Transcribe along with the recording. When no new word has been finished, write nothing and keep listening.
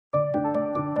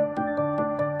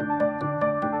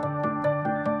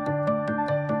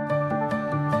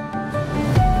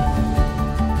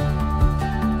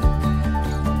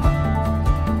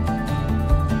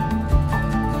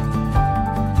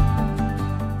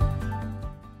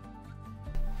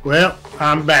Well,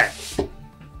 I'm back.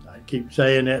 I keep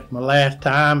saying that's my last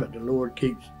time, but the Lord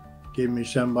keeps giving me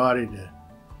somebody to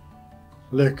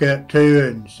look up to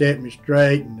and set me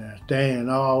straight and stand in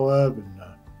awe of.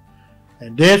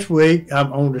 And this week, I'm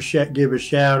going to give a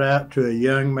shout out to a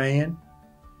young man.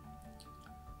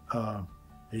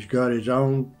 He's got his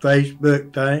own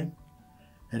Facebook thing,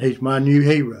 and he's my new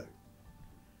hero.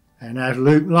 And that's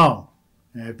Luke Long.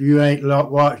 Now, if you ain't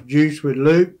watched Juice with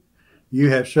Luke, you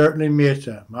have certainly missed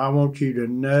something. I want you to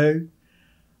know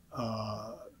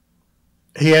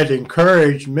he has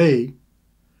encouraged me.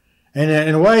 And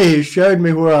in a way, he showed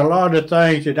me where a lot of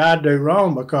things that I do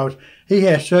wrong, because he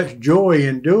has such joy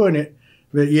in doing it.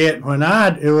 But yet when I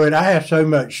do it, I have so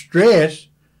much stress.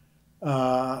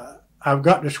 I've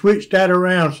got to switch that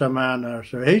around somehow now.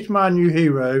 So he's my new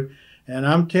hero. And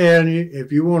I'm telling you,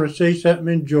 if you want to see something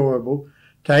enjoyable,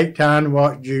 take time to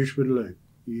watch Juice with Luke.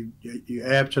 You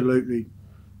absolutely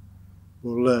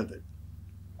will love it.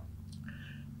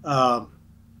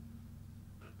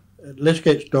 Let's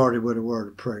get started with a word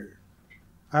of prayer.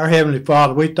 Our Heavenly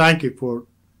Father, we thank you for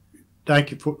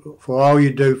all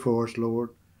you do for us, Lord.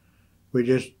 We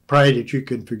just pray that you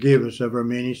can forgive us of our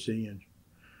many sins.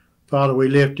 Father, we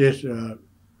lift this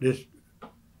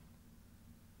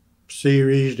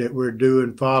series that we're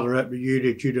doing, Father, up to you,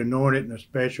 that you'd anoint it in a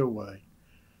special way.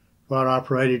 Father, I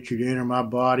pray that you'd enter my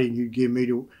body and you'd give me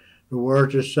the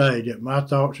words to say, that my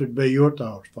thoughts would be your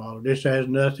thoughts, Father. This has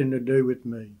nothing to do with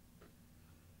me.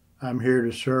 I'm here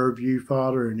to serve you,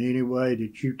 Father, in any way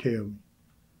that you tell me.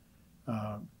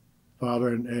 Father,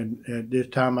 and at this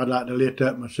time I'd like to lift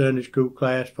up my Sunday school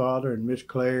class, Father, and Miss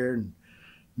Claire and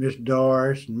Miss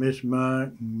Doris and Miss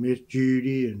Monk and Miss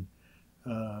Judy and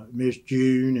Miss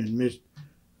June and Miss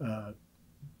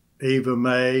Eva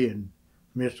May and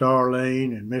Miss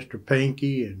Arlene and Mr.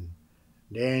 Pinky and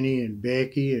Danny and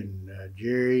Becky and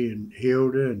Jerry and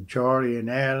Hilda and Charlie and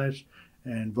Alice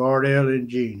and Vardell and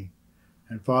Jeannie.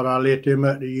 And Father, I lift them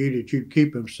up to you, that you'd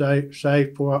keep them safe,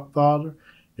 Father,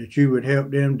 that you would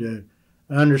help them to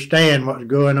understand what's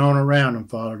going on around them,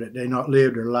 Father, that they not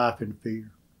live their life in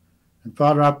fear. And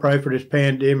Father, I pray for this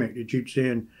pandemic, that you'd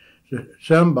send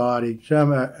somebody,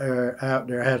 out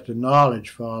there has the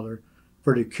knowledge, Father,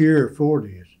 for the cure for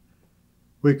this.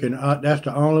 We can. That's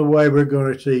the only way we're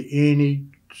going to see any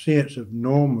sense of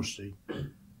normalcy,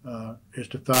 is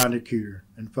to find a cure.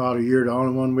 And Father, you're the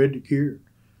only one with the cure.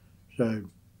 So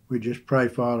we just pray,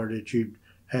 Father, that you'd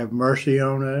have mercy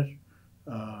on us,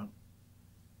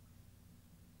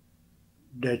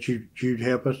 that you'd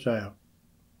help us out.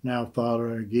 Now,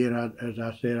 Father, again, as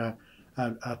I said,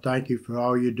 I thank you for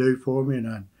all you do for me,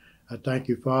 and I thank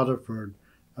you, Father, for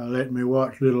letting me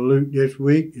watch little Luke this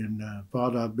week. And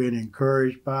Father, I've been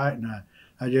encouraged by it, and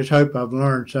I just hope I've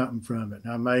learned something from it.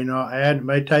 And I may not add, it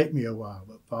may take me a while,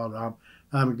 but Father,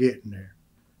 I'm getting there.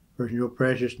 For in your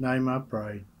precious name I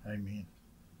pray. Amen.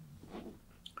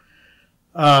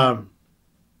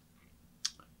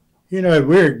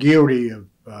 We're guilty of,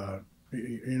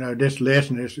 this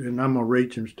lesson is, and I'm going to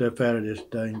read some stuff out of this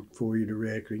thing for you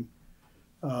directly,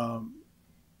 of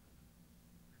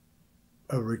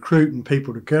recruiting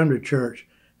people to come to church.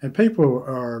 And people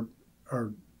are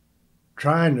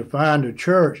trying to find a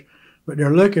church, but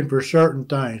they're looking for certain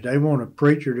things. They want a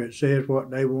preacher that says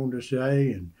what they want to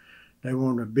say, and they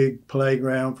want a big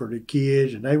playground for the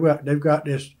kids, and they've got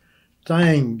this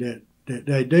thing that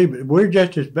they do. But we're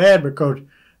just as bad, because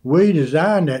we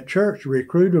designed that church to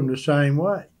recruit them the same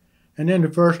way. And then the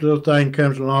first little thing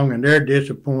comes along, and they're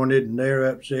disappointed, and they're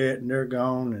upset, and they're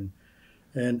gone,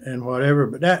 and whatever.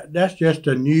 But that's just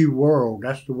a new world.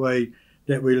 That's the way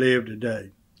that we live today.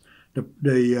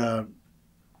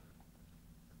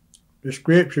 The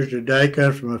scriptures today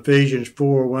comes from Ephesians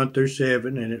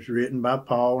 4:1-7, and it's written by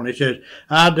Paul. And it says,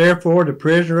 I, therefore, the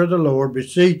prisoner of the Lord,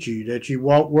 beseech you that you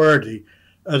walk worthy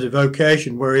of the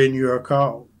vocation wherein you are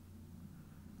called,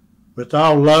 with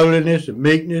all lowliness and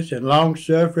meekness and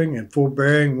long-suffering and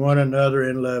forbearing one another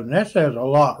in love. And that says a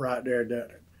lot right there, doesn't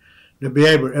it? To be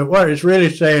able, and what it's really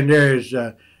saying there is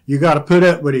you got to put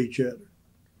up with each other.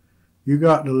 You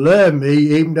got to love me,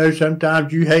 even though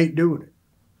sometimes you hate doing it.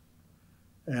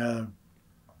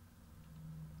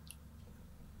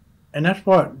 And that's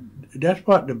what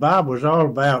the Bible is all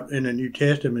about in the New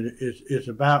Testament. It's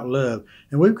about love.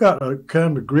 And we've got to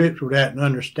come to grips with that and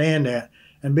understand that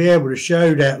and be able to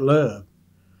show that love.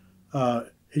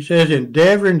 He says,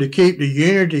 endeavoring to keep the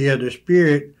unity of the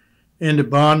Spirit in the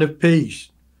bond of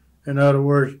peace. In other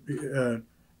words,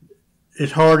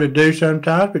 it's hard to do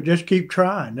sometimes, but just keep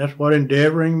trying. That's what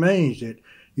endeavoring means, that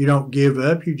you don't give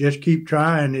up. You just keep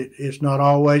trying. It's not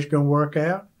always going to work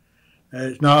out.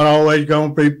 It's not always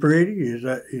going to be pretty.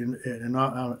 I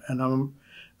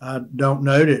don't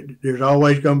know that there's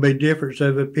always going to be difference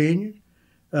of opinion.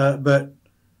 But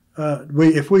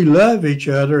if we love each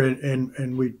other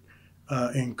and we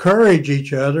encourage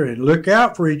each other and look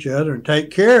out for each other and take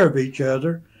care of each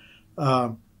other,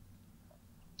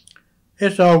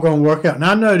 it's all going to work out. And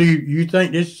I know you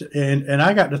think this, and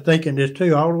I got to thinking this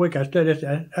too all the week. I studied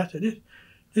this. I said,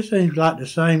 this seems like the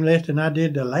same lesson I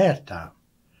did the last time.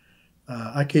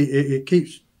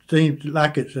 It seems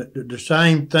like it's the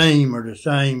same theme or the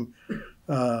same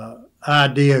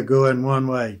idea going one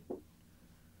way.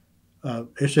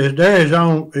 It says,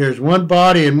 there's one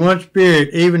body and one spirit,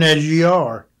 even as ye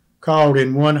are called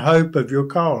in one hope of your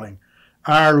calling.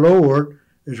 Our Lord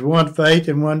is one faith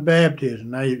and one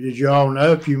baptism. Now, as you all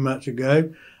know, a few months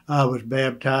ago, I was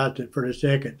baptized for the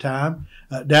second time.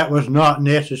 That was not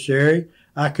necessary.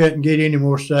 I couldn't get any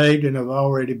more saved than I've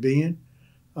already been.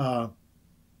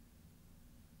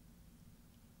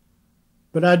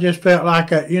 But I just felt like,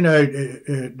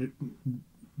 the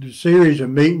series of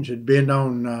meetings had been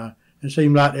on, it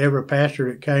seemed like every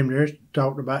pastor that came there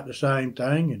talked about the same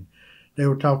thing, and they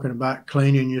were talking about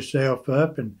cleaning yourself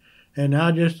up, and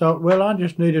I just thought, well, I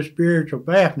just need a spiritual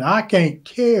bath. Now, I can't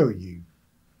tell you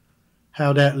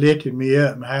how that lifted me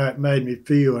up and how it made me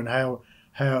feel and how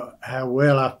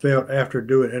well I felt after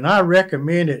doing it. And I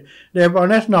recommend it.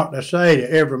 And that's not to say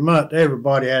that every month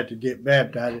everybody had to get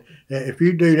baptized. If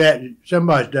you do that,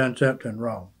 somebody's done something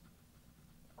wrong.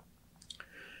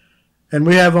 And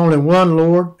we have only one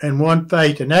Lord and one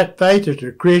faith, and that faith is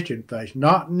the Christian faith,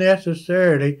 not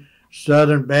necessarily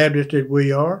Southern Baptist as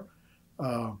we are.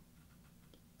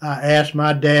 I asked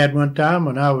my dad one time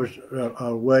when I was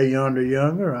way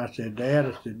younger, I said,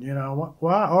 Dad,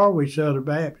 why are we Southern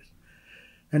Baptist?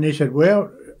 And he said,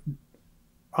 well,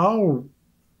 all,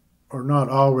 or not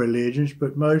all religions,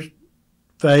 but most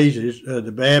phases of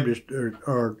the Baptists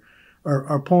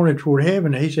are pointed toward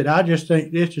heaven. And he said, I just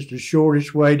think this is the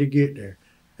shortest way to get there.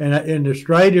 And the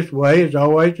straightest way is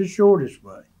always the shortest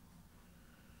way.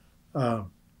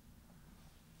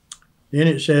 Then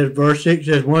it says, verse 6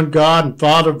 says, one God and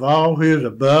Father of all, who is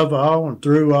above all and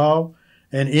through all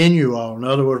and in you all. In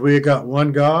other words, we have got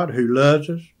one God who loves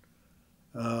us.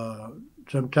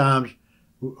 Sometimes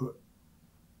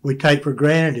we take for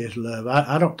granted his love.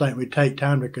 I don't think we take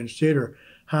time to consider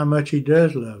how much he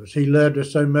does love us. He loved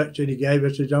us so much that he gave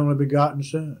us his only begotten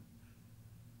Son.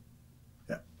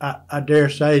 I dare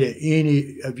say that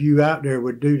any of you out there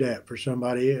would do that for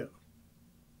somebody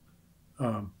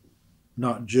else.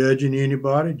 Not judging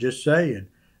anybody, just saying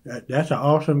that's an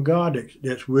awesome God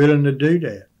that's willing to do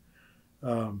that.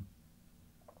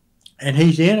 And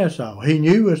he's in us all. He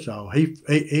knew us all. He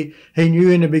knew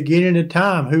in the beginning of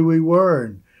time who we were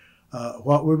and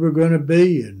what we were going to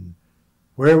be and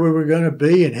where we were going to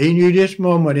be. And he knew this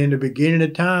moment in the beginning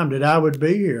of time that I would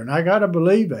be here. And I got to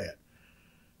believe that.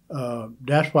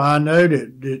 That's why I know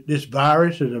that this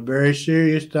virus is a very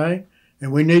serious thing.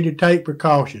 And we need to take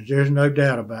precautions. There's no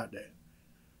doubt about that.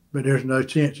 But there's no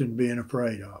sense in being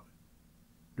afraid of it.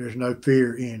 There's no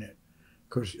fear in it.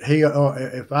 Because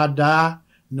if I die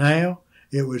now,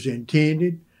 it was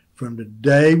intended from the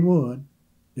day one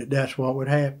that that's what would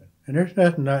happen. And there's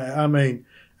nothing,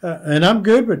 and I'm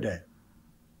good with that.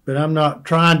 But I'm not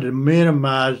trying to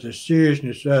minimize the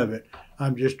seriousness of it.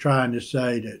 I'm just trying to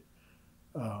say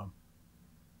that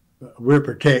we're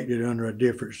protected under a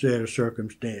different set of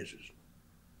circumstances.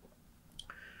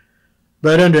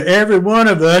 But unto every one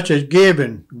of us is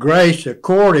given grace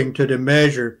according to the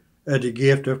measure of the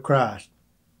gift of Christ.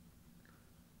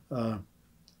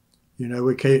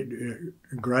 We can't.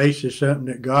 Grace is something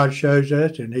that God shows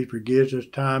us, and he forgives us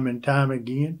time and time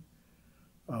again.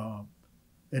 And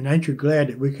ain't you glad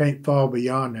that we can't fall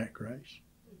beyond that grace?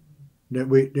 That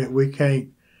we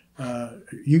can't.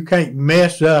 You can't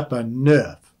mess up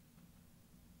enough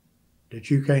that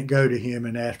you can't go to him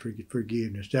and ask for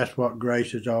forgiveness. That's what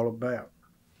grace is all about.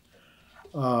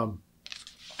 A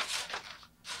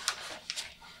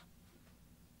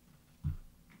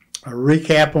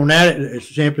recap on that, it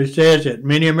simply says that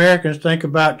many Americans think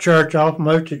about church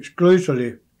almost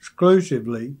exclusively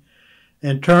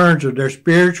in terms of their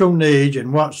spiritual needs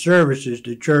and what services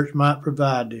the church might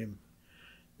provide them.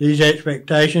 These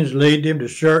expectations lead them to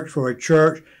search for a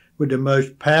church with the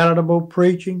most palatable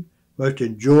preaching, most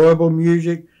enjoyable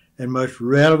music, and most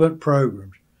relevant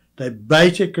programs. They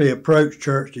basically approach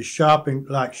church as shopping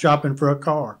for a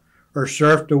car, or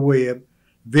surf the web,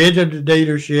 visit the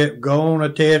dealership, go on a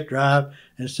test drive,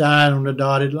 and sign on the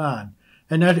dotted line.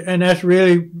 And that's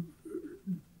really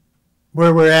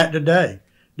where we're at today.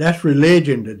 That's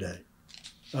religion today.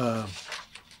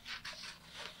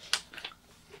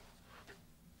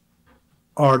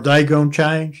 Are they going to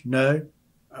change? No.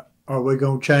 Are we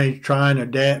going to change, try and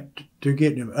adapt to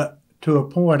get them up to a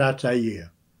point? I'd say yeah.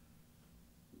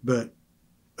 But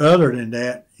other than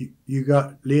that, you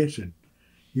got, listen,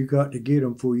 you got to get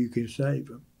them before you can save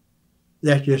them.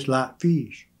 That's just like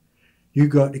fish. You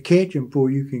got to catch them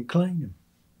before you can clean them.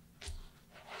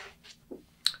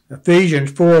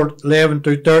 Ephesians 4:11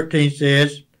 through 13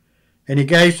 says, and he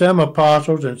gave some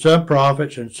apostles and some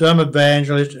prophets and some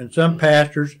evangelists and some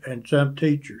pastors and some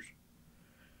teachers.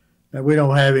 Now, we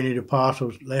don't have any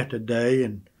apostles left today,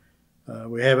 and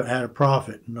we haven't had a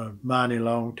prophet in a mighty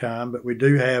long time, but we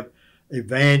do have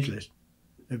evangelists.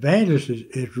 Evangelists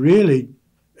is really,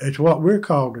 it's what we're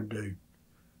called to do.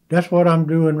 That's what I'm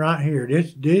doing right here.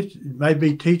 This may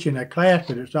be teaching a class,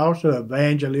 but it's also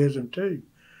evangelism too.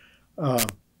 Does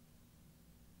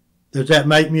that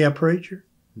make me a preacher?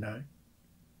 No.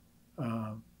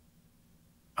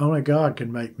 Only God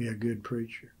can make me a good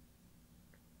preacher.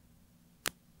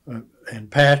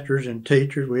 And pastors and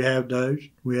teachers, we have those.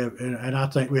 We have, and I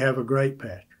think we have a great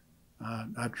pastor.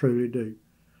 I truly do.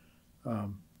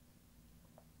 And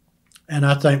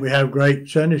I think we have great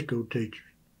Sunday school teachers.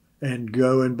 And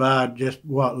going by just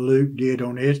what Luke did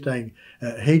on his thing,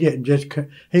 he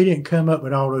didn't come up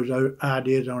with all those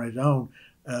ideas on his own.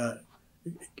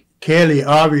 Kelly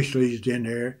obviously is in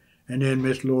there, and then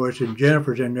Miss Lois and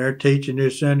Jennifer's in there teaching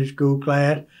this Sunday school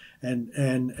class,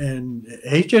 and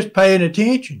he's just paying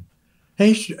attention.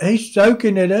 He's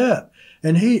soaking it up,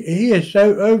 and he is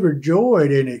so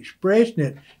overjoyed in expressing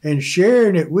it and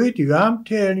sharing it with you. I'm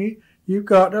telling you, you've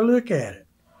got to look at it.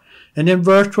 And then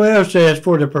verse 12 says,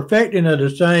 for the perfecting of the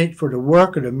saints, for the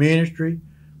work of the ministry,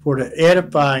 for the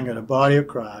edifying of the body of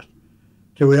Christ,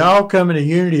 till we all come in the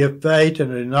unity of faith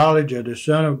and the knowledge of the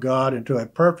Son of God, into a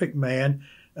perfect man,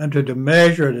 unto the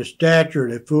measure of the stature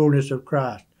of the fullness of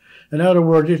Christ. In other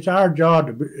words, it's our job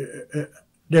to be,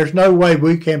 there's no way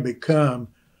we can become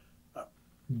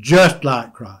just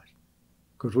like Christ,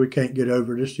 because we can't get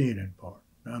over the sinning part.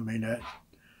 I mean,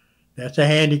 that's a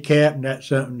handicap, and that's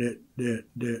something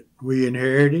that we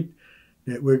inherited,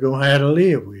 that we're going to have to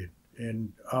live with.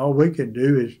 And all we can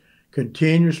do is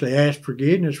continuously ask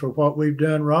forgiveness for what we've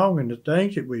done wrong and the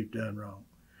things that we've done wrong.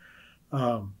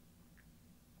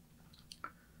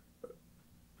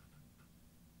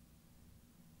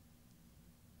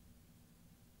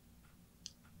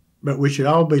 But we should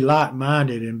all be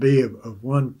like-minded and be of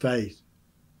one faith.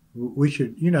 We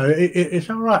should, it's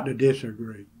all right to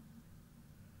disagree.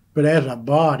 But as a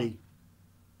body,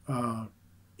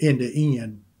 in the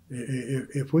end,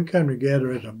 if we come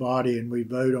together as a body and we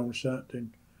vote on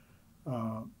something,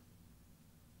 and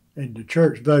the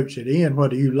church votes it in,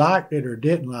 whether you liked it or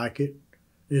didn't like it,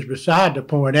 is beside the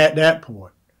point at that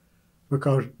point,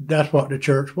 because that's what the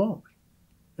church wants,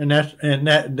 and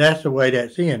that's the way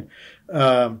that's in.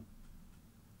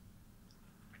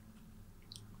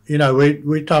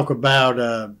 We talk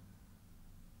about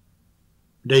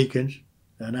deacons,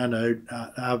 and I know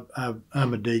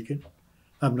I'm a deacon.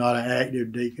 I'm not an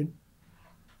active deacon.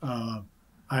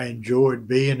 I enjoyed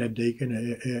being a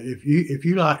deacon. If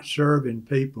you like serving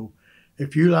people,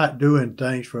 if you like doing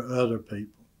things for other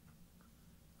people,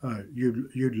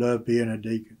 you'd love being a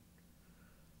deacon.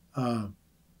 But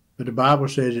the Bible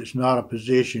says it's not a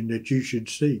position that you should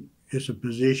seek. It's a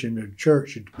position that the church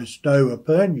should bestow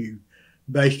upon you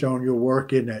based on your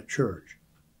work in that church.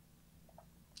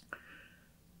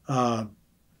 It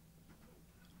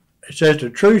says the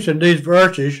truth in these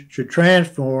verses should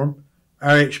transform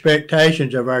our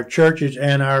expectations of our churches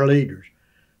and our leaders.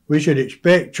 We should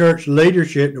expect church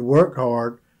leadership to work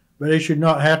hard, but they should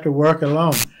not have to work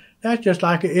alone. That's just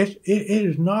like it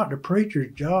is not the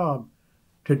preacher's job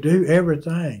to do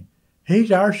everything.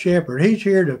 He's our shepherd. He's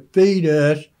here to feed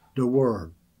us the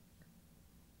word.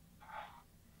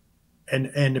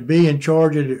 And to be in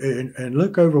charge of and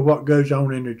look over what goes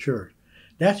on in the church.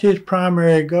 That's his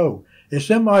primary goal. If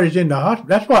somebody's in the hospital,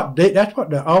 that's what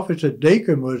the office of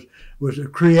deacon was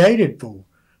created for,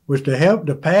 was to help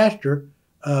the pastor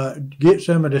get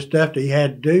some of the stuff that he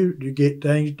had to do to get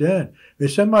things done.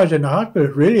 If somebody's in the hospital,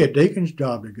 it's really a deacon's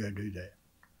job to go do that.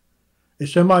 If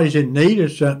somebody's in need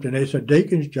of something, it's a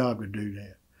deacon's job to do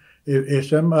that. If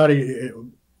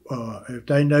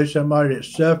they know somebody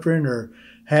that's suffering or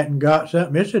hadn't got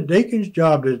something, it's a deacon's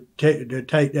job to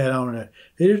take that on. It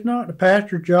is not the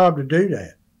pastor's job to do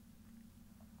that.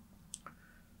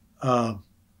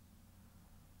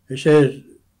 It says,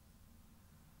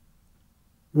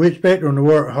 we expect them to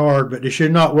work hard, but they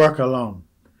should not work alone.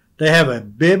 They have a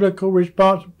biblical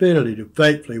responsibility to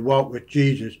faithfully walk with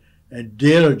Jesus and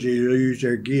diligently use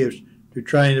their gifts to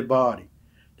train the body.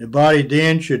 The body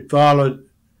then should follow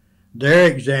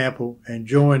their example and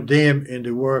join them in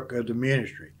the work of the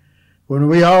ministry. When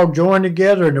we all join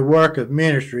together in the work of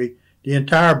ministry, the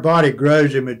entire body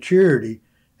grows in maturity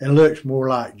and looks more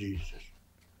like Jesus.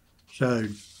 So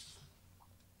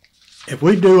if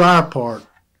we do our part,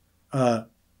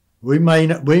 we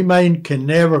can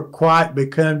never quite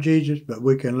become Jesus, but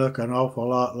we can look an awful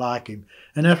lot like him.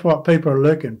 And that's what people are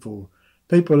looking for.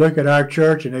 People look at our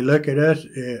church and they look at us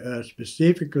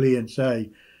specifically and say,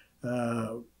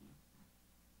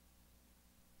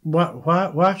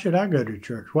 why should I go to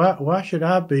church? Why should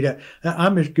I be that?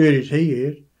 I'm as good as he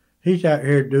is. He's out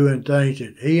here doing things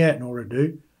that he hadn't ought to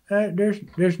do.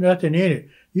 There's nothing in it.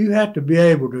 You have to be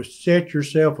able to set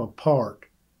yourself apart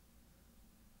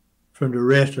from the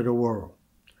rest of the world.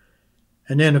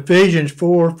 And then Ephesians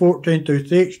 4:14 through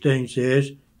 16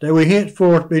 says, that we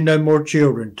henceforth be no more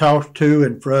children, tossed to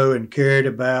and fro and carried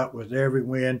about with every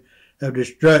wind of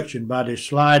destruction by the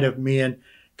sleight of men,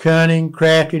 cunning,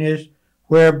 craftiness,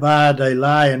 whereby they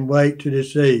lie in wait to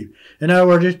deceive. In other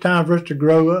words, it's time for us to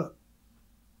grow up.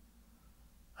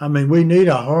 I mean, we need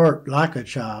a heart like a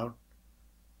child,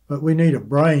 but we need a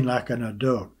brain like an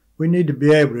adult. We need to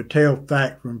be able to tell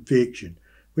fact from fiction.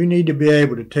 We need to be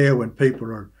able to tell when people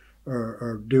are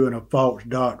doing a false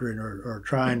doctrine or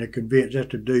trying to convince us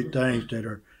to do things that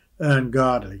are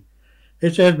ungodly.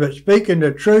 It says, but speaking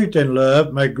the truth in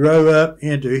love may grow up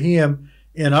into him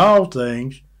in all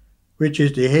things, which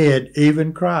is the head,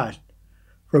 even Christ,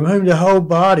 from whom the whole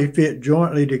body fit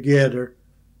jointly together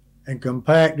and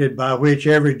compacted by which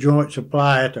every joint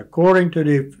supplieth, according to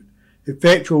the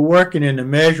effectual working in the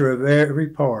measure of every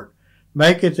part,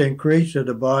 maketh increase of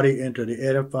the body into the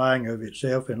edifying of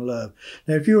itself in love.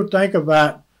 Now, if you'll think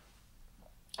about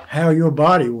how your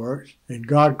body works, and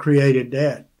God created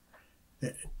that,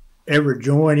 every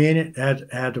joint in it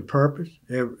has a purpose,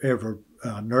 every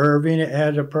nerve in it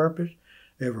has a purpose,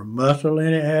 every muscle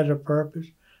in it has a purpose.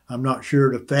 I'm not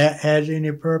sure the fat has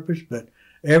any purpose, but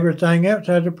everything else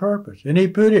has a purpose. And he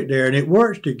put it there, and it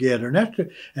works together.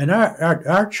 And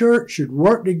our church should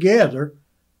work together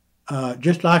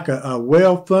just like a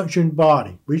well-functioned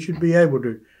body. We should be able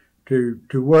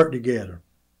to work together.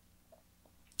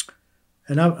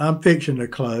 And I'm fixing to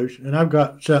close, and I've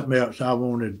got something else I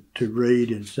wanted to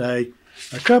read and say.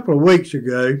 A couple of weeks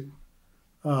ago,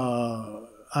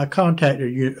 I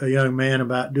contacted a young man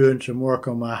about doing some work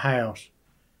on my house.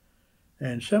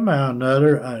 And somehow or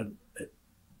another,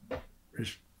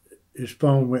 his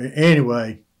phone went.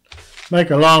 Anyway, make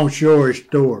a long story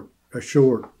short,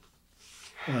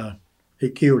 he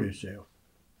killed himself.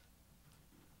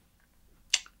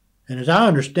 And as I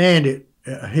understand it,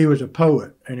 he was a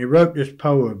poet, and he wrote this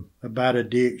poem about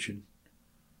addiction.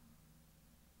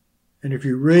 And if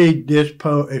you read this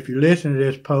if you listen to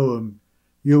this poem,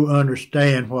 you'll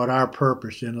understand what our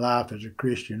purpose in life as a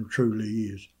Christian truly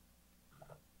is.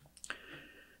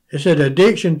 It said,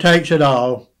 addiction takes it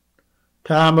all.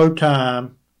 Time,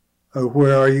 oh,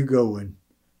 where are you going?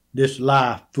 This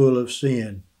life full of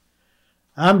sin.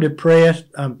 I'm depressed.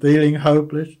 I'm feeling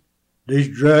hopeless. These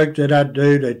drugs that I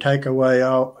do, they take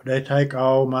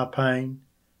all my pain.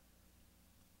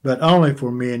 But only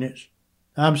for minutes.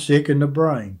 I'm sick in the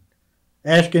brain.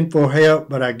 Asking for help,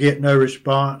 but I get no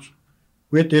response.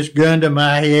 With this gun to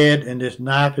my head and this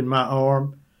knife in my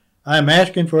arm, I'm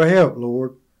asking for help,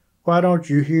 Lord. Why don't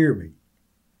you hear me?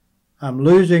 I'm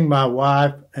losing my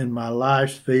wife and my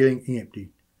life's feeling empty,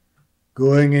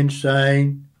 going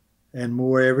insane and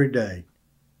more every day,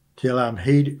 till I'm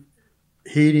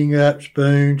heating up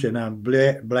spoons and I'm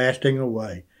blasting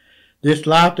away. This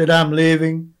life that I'm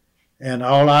living and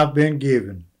all I've been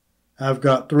given. I've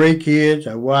got 3 kids,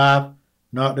 a wife,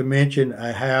 not to mention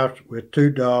a house with 2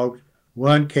 dogs,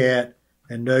 1 cat,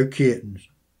 and no kittens.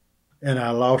 And I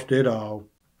lost it all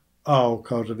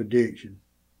because of addiction.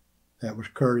 That was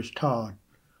Curtis Todd.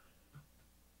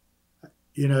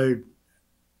 You know,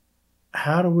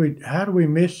 how do we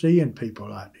miss seeing people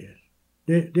like this?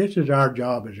 This is our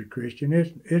job as a Christian.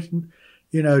 It's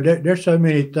you know, there's so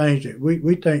many things that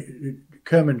we think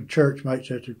coming to church makes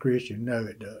us a Christian. No,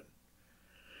 it doesn't.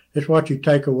 It's what you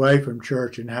take away from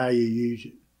church and how you use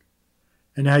it,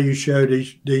 and how you show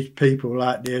these people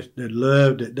like this the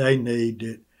love that they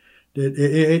need.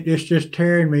 It's just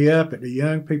tearing me up at the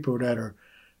young people that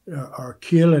are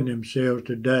killing themselves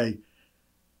today.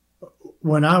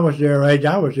 When I was their age,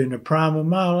 I was in the prime of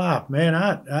my life. Man,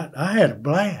 I had a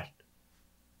blast.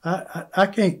 I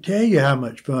can't tell you how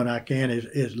much fun I can.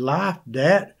 Is life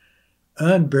that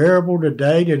unbearable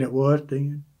today than it was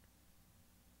then?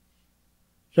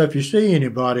 So if you see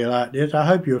anybody like this, I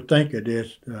hope you'll think of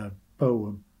this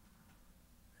poem.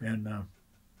 And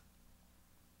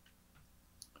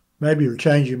maybe he'll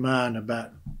change your mind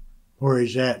about where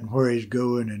he's at and where he's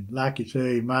going. And like you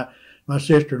say, my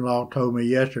sister-in-law told me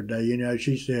yesterday,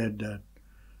 she said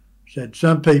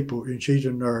some people, and she's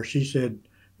a nurse, she said,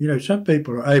 some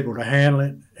people are able to handle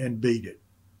it and beat it,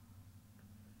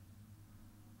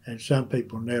 and some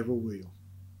people never will.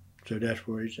 So that's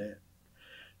where he's at.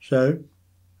 So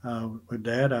with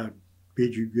that, I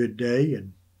bid you good day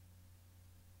and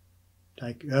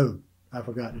thank you. Oh, I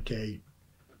forgot to tell you.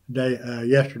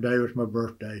 Yesterday was my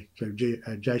birthday, so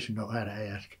Jason don't know how to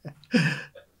ask.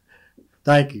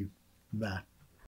 Thank you. Bye.